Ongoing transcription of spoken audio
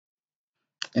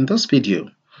In this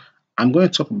video, I'm going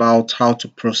to talk about how to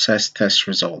process test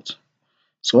results.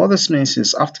 So what this means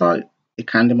is after a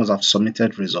candidate must have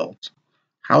submitted results,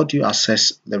 how do you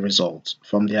assess the result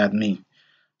from the admin?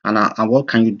 And what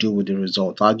can you do with the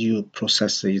result? How do you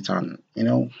process it, and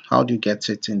how do you get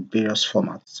it in various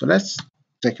formats? So let's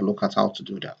take a look at how to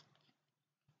do that.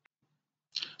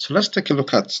 So let's take a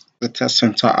look at the Test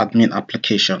Center admin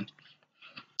application.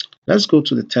 Let's go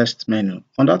to the test menu.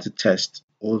 Under the test,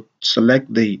 we'll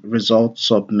select the result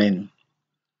sub-menu.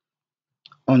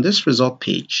 On this result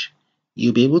page,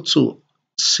 you'll be able to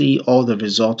see all the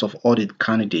results of all the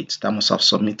candidates that must have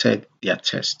submitted their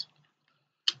test.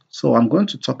 So I'm going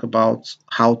to talk about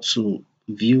how to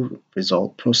view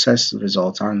result, process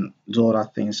results, and do other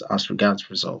things as regards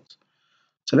results.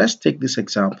 So let's take this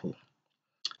example.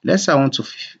 Let's say I want to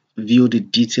view the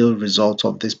detailed results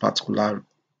of this particular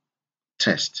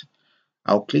test.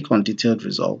 I'll click on detailed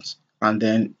results, and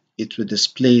then it will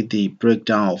display the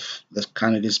breakdown of the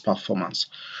candidate's performance.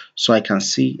 So I can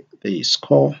see the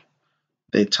score,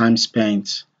 the time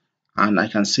spent, and I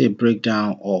can see a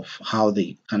breakdown of how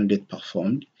the candidate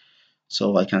performed.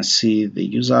 So I can see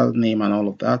the username and all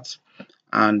of that,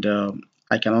 and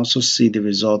I can also see the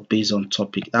result based on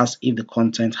topic. That's if the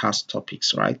content has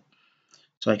topics, right?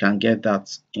 So I can get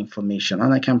that information,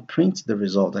 and I can print the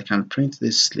result. I can print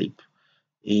this slip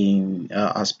in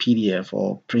as PDF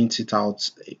or print it out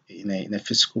in a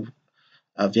physical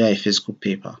via a physical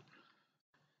paper.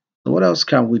 So what else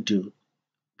can we do?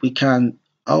 We can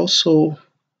also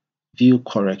view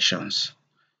corrections.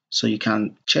 So you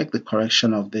can check the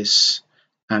correction of this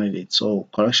candidate. So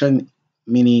correction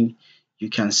meaning you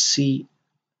can see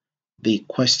the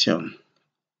question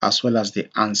as well as the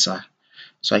answer.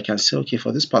 So I can say, okay,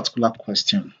 for this particular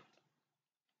question,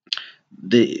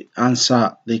 the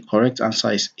correct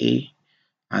answer is A,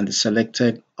 and the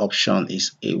selected option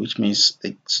is A, which means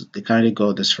the candidate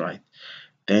got this right.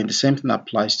 Then the same thing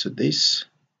applies to this.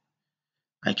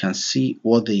 I can see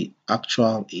what the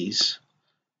actual is,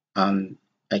 and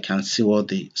I can see what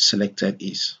the selected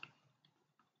is.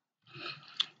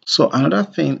 So another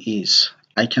thing is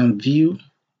I can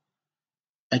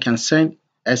send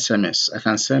SMS. I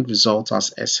can send results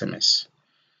as SMS.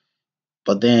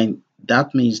 But then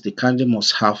that means the candidate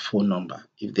must have phone number.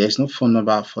 If there's no phone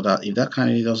number for that, if that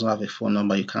candidate doesn't have a phone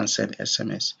number, you can't send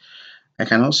SMS. I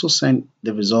can also send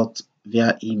the result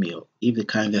via email if the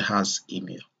candidate has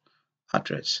email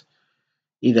address.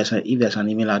 If there's an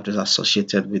email address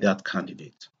associated with that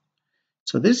candidate.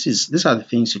 So these are the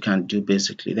things you can do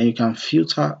basically. Then you can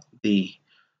filter the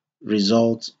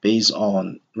results based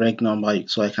on reg number.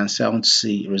 So I can say I want to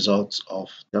see results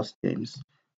of just James,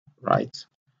 right?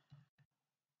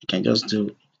 You can just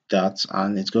do that,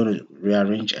 and it's going to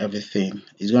rearrange everything.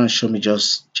 It's going to show me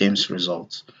just James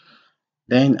results.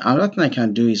 Then another thing I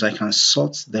can do is I can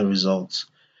sort the results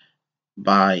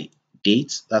by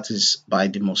date, that is by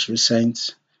the most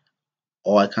recent,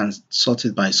 or I can sort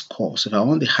it by score. So if I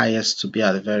want the highest to be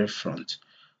at the very front,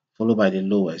 followed by the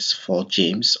lowest for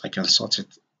James, I can sort it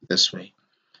this way.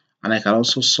 And I can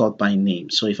also sort by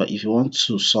name. So if you want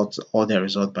to sort all the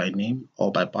results by name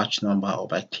or by batch number or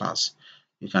by class,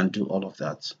 you can do all of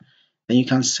that. Then you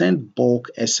can send bulk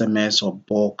SMS or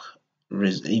bulk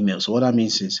email. So what that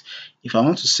means is if I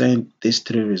want to send these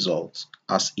 3 results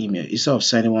as email, instead of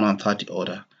sending one after the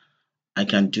other, I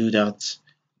can do that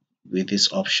with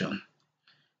this option.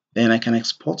 Then I can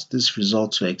export this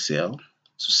result to Excel,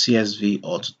 to CSV,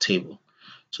 or to table.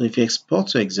 So if you export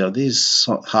to Excel, this is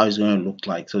how it's going to look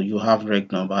like. So you have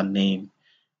reg number, name,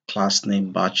 class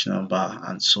name, batch number,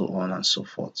 and so on and so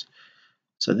forth.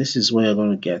 So this is what you're going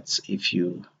to get if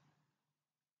you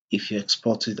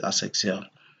export it as Excel.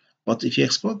 But if you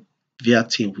export via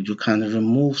table, you can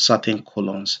remove certain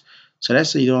columns. So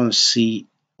let's say you don't want to see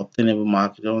obtainable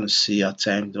mark, you don't want to see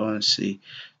attempt, you don't want to see.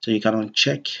 So you can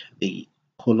uncheck the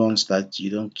columns that you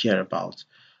don't care about,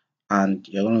 and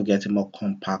you're going to get a more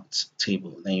compact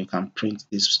table. Then you can print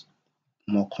this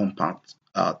more compact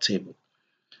table.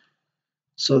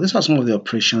 So these are some of the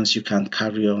operations you can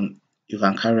carry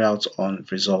out on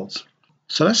results.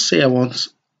 So let's say I want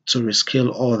to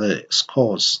rescale all the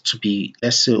scores to be,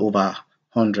 let's say, over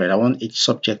 100. I want each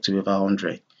subject to be over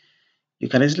 100. You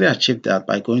can easily achieve that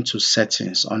by going to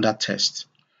settings under test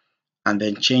and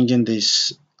then changing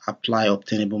this apply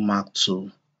obtainable mark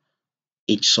to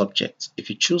each subject. If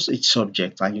you choose each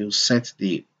subject and you set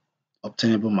the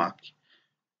obtainable mark,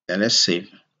 then let's save.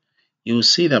 You will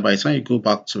see that by the time you go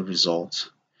back to results,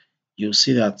 you'll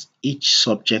see that each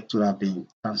subject will have been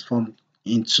transformed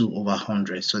into over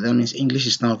 100. So that means English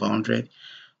is now over 100,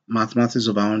 mathematics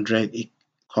over 100,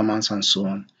 commerce, and so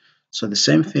on. So the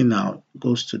same thing now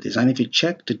goes to this. And if you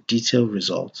check the detailed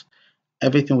result,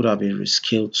 everything would have been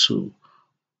rescaled to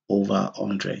over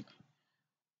 100.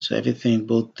 So everything,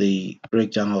 both the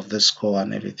breakdown of the score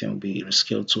and everything will be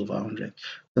rescaled to over 100.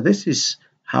 So this is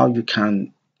how you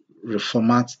can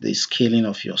reformat the scaling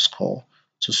of your score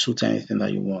to suit anything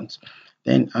that you want.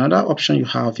 Then another option you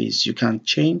have is you can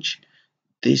change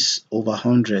this over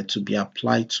 100 to be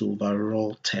applied to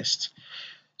overall test.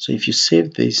 So if you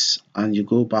save this and you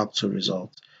go back to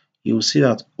result, you will see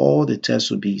that all the tests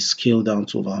will be scaled down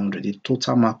to over 100. The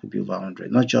total mark will be over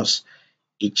 100, not just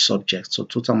each subject. So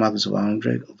total mark is over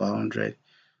 100, over 100,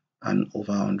 and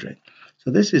over 100. So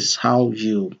these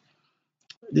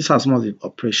are some of the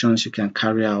operations you can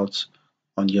carry out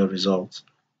on your result.